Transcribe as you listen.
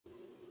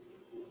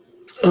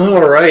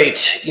All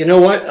right. You know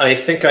what? I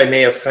think I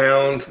may have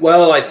found,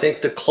 well, I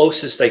think the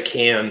closest I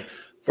can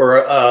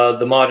for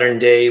the modern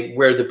day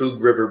where the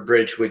Boog River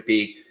Bridge would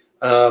be.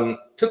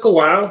 Took a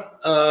while,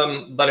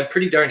 but I'm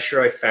pretty darn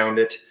sure I found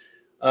it.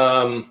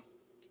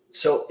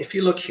 So if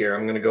you look here,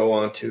 I'm going to go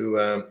on to,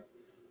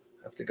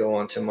 have to go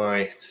on to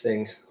my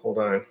thing. Hold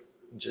on.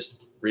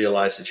 Just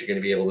realize that you're going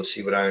to be able to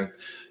see what I'm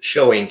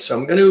showing. So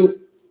I'm going to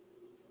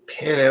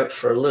pan out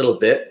for a little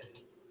bit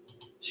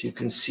so you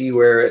can see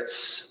where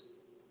it's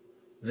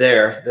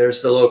there.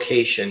 There's the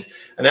location.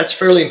 And that's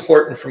fairly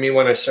important for me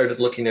when I started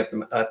looking at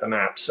the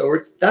map. So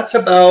that's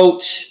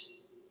about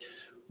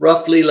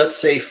roughly, let's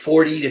say,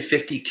 40 to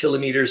 50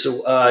 kilometers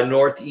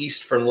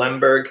northeast from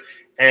Lemberg.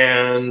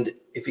 And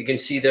if you can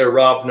see there,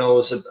 Ravno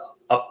is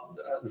up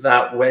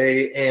that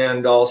way.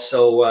 And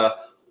also,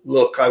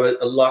 look,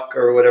 Luck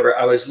or whatever,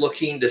 I was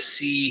looking to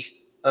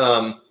see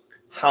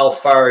how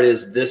far it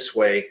is this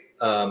way,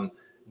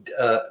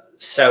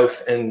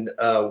 south and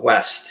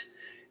west.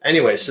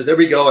 Anyway, so there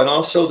we go. And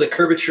also the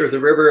curvature of the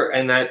river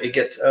and that it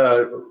gets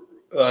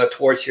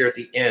towards here at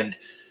the end.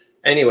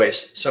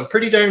 Anyways, so I'm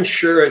pretty darn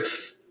sure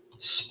I've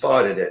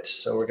spotted it.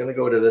 So we're going to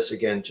go to this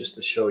again just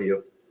to show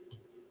you.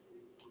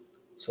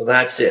 So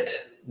that's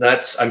it.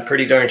 I'm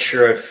pretty darn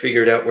sure I've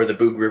figured out where the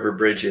Boog River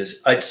Bridge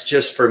is. It's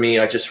just for me,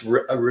 I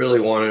really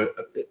want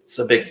to, it's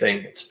a big thing.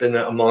 It's been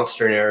a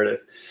monster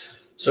narrative.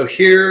 So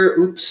here,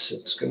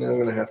 oops, I'm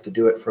going to have to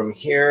do it from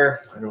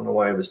here. I don't know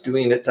why I was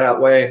doing it that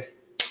way.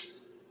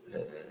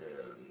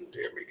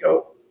 There we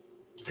go.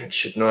 I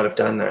should not have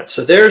done that.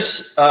 So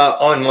there's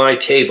on my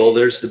table,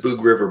 there's the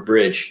Boog River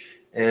Bridge.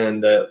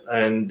 And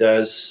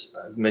as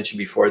I've mentioned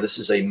before, this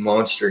is a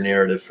monster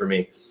narrative for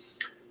me.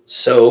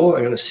 So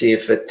I'm going to see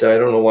if it, I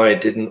don't know why it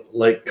didn't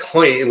like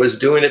quite, it was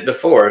doing it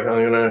before.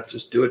 I'm going to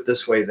just do it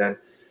this way then.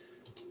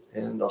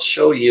 And I'll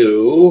show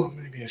you,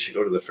 maybe I should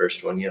go to the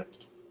first one. Yeah.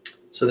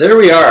 So there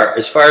we are.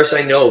 As far as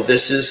I know,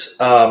 this is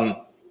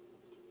the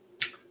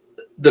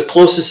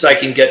closest I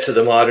can get to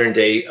the modern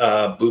day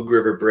Boog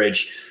River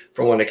Bridge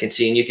from what I can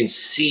see. And you can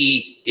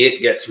see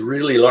it gets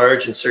really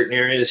large in certain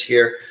areas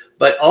here.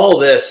 But all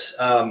this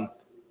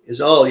is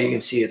all you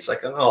can see. It's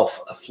like a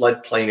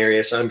floodplain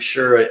area. So I'm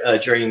sure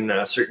during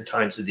certain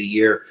times of the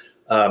year,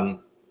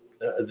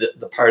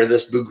 the part of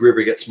this Boog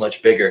River gets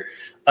much bigger.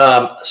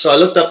 So I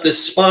looked up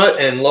this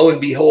spot and lo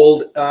and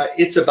behold,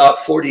 it's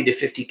about 40 to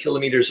 50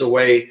 kilometers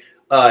away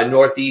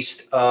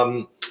northeast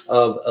of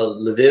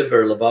Lviv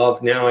or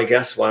Lvov now, I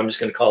guess. Well, I'm just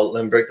going to call it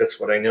Lemberg. That's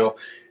what I know.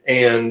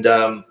 And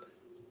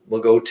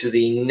we'll go to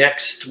the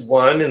next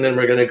one, and then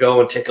we're going to go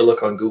and take a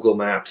look on Google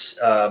Maps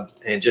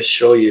and just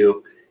show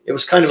you. It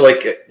was kind of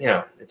like, you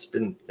know, it's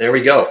been, there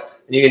we go.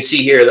 And you can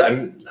see here that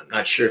I'm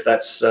not sure if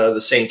that's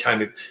the same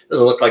time. It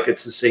doesn't look like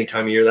it's the same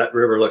time of year. That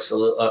river looks a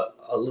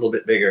little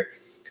bit bigger.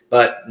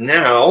 But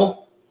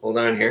now, hold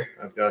on here.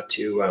 I've got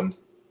to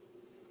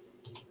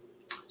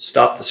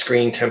stop the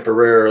screen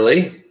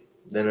temporarily.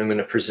 Then I'm going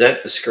to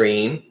present the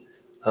screen,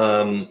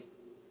 the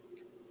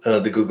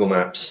Google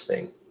Maps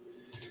thing.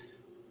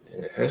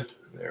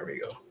 There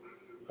we go.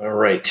 All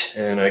right.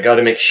 And I got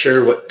to make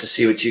sure to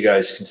see what you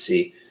guys can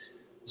see.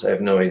 So I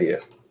have no idea.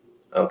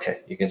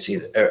 Okay, you can see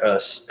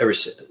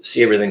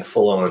see everything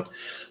full on.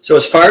 So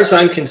as far as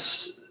I can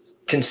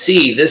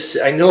see, this,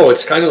 I know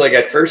it's kind of like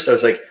at first I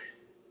was like,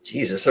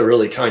 geez, it's a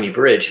really tiny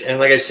bridge. And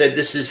like I said,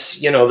 this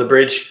is, you know, the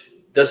bridge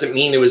doesn't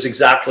mean it was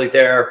exactly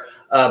there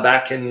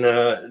back in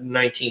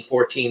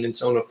 1914 and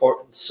so on and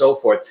so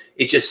forth.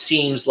 It just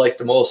seems like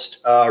the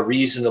most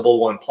reasonable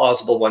one,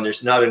 plausible one.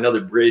 There's not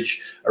another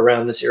bridge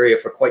around this area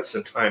for quite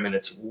some time, and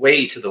it's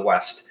way to the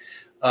west.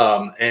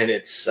 And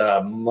it's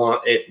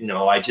it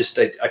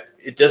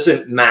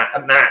doesn't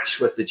match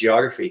with the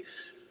geography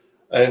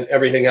and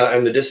everything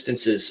and the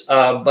distances.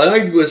 But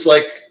I was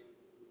like,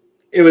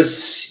 it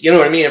was, you know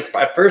what I mean?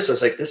 At first I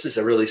was like, this is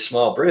a really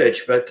small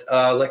bridge, but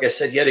like I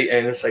said,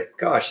 and it's like,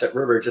 gosh, that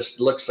river just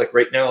looks like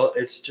right now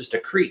it's just a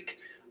creek.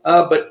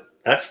 But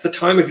that's the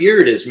time of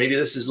year it is. Maybe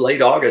this is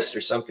late August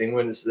or something.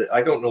 When is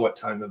I don't know what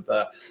time of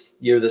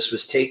year this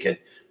was taken.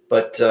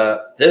 But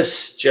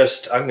this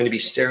just, I'm going to be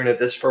staring at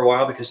this for a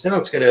while because now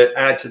it's going to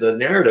add to the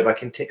narrative. I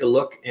can take a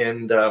look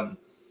and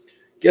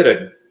get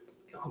a,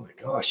 oh my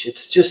gosh,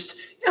 it's just,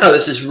 yeah,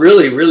 this is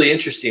really, really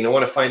interesting. I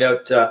want to find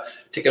out,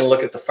 taking a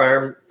look at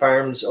the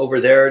farms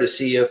over there to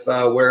see if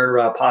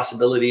where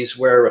possibilities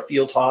where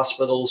field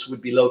hospitals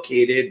would be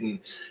located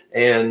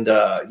and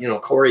you know,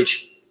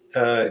 core-H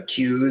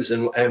queues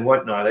and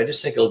whatnot. I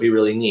just think it'll be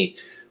really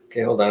neat.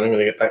 Okay, hold on. I'm going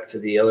to get back to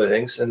the other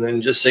things and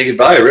then just say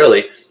goodbye,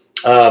 really.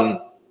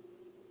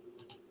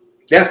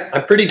 Yeah,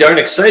 I'm pretty darn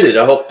excited.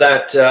 I hope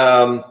that,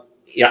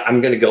 yeah,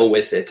 I'm going to go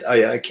with it.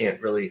 I can't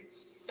really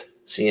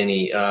see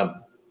any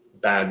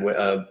bad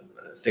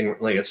thing.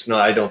 Like it's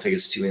not, I don't think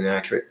it's too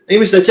inaccurate.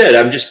 Anyways, that's it.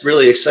 I'm just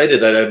really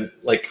excited that I'm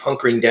like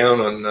hunkering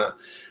down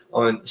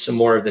on some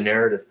more of the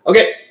narrative.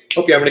 Okay,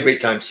 hope you're having a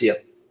great time. See ya.